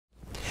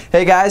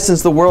Hey guys,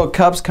 since the World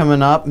Cup's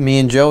coming up, me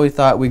and Joey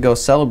thought we'd go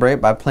celebrate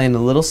by playing a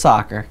little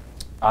soccer.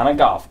 On a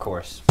golf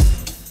course.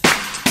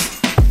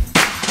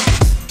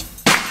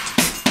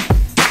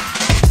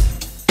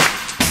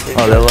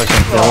 Oh, they're looking.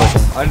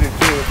 I do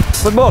too.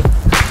 Football.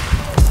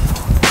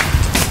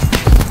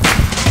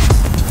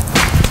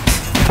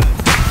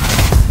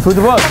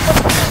 Football.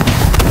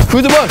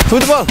 Football.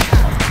 Football.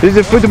 This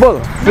is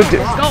football. Speak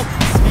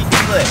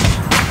English.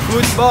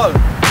 Football.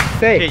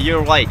 Hey. Okay,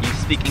 you're white. You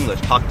speak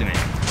English. Talk to me.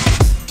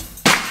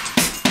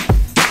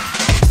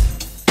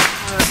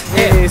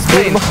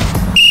 Explain.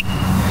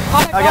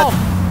 I got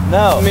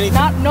No.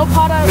 no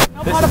pot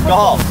This is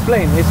golf.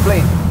 Explain.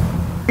 Explain.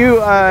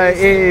 You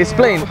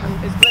explain.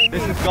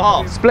 This is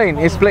golf. Explain.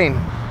 Explain.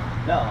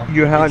 No.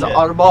 You have It's an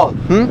other ball.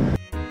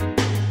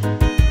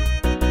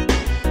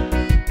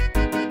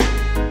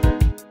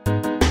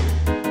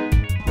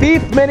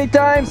 Thief many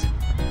times.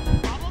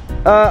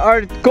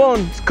 Are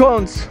cones.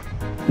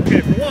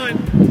 Okay, for one,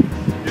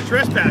 you're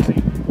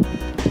trespassing.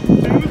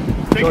 Two,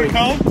 take your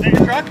cone, take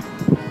your truck.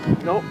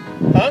 No.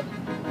 Huh?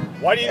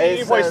 Why do you need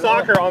to play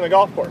soccer on the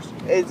golf course?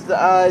 It's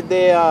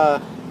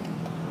the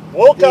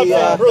World Cup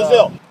in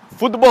Brazil.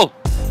 Football.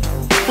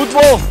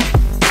 Football.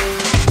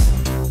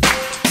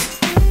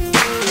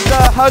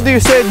 How do you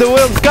say the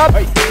World Cup?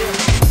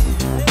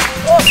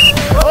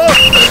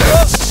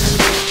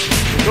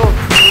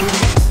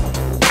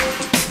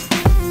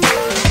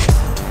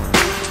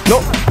 No,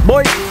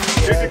 boy.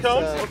 Take your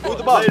cones.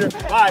 Football. Later.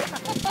 Bye.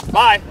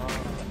 Bye.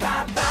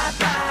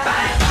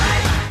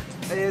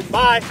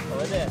 Bye.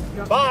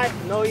 Bye.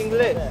 no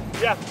English.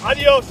 Yeah.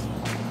 Adios.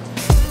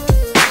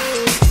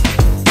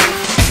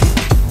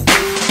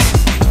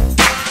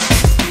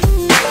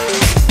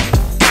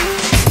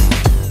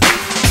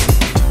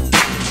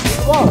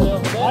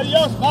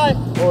 Adios. Bye.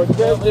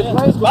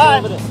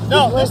 Bye.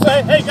 No, this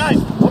way. Hey guys,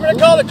 I'm gonna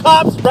call the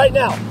cops right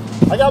now.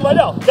 I got my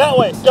no. That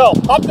way. Go.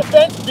 Hop the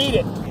fence. Beat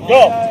it.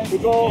 Go.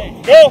 Go.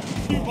 Go.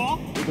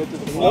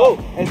 No.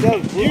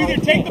 You either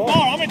take the ball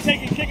or I'm gonna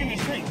take and kick in the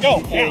street. Go.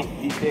 Now.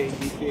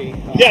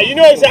 Yeah, you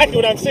know exactly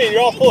what I'm saying.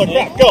 You're all full of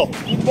crap. Go.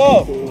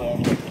 Go.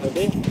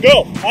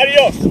 Go.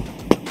 Adios.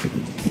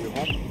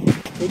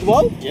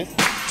 Football? Yes.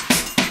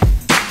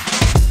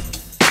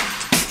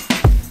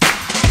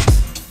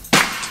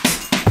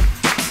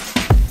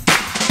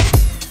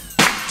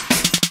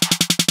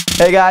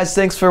 Hey guys,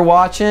 thanks for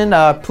watching.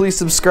 Please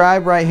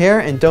subscribe right here,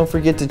 and don't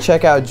forget to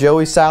check out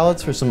Joey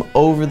Salads for some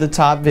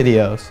over-the-top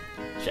videos.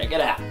 Check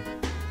it out.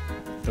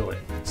 Do it.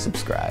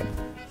 Subscribe.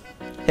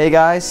 Hey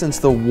guys, since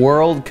the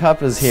World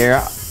Cup is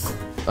here,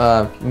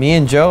 me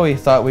and Joey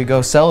thought we'd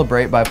go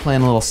celebrate by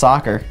playing a little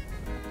soccer.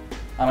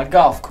 On a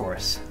golf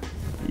course.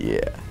 Yeah.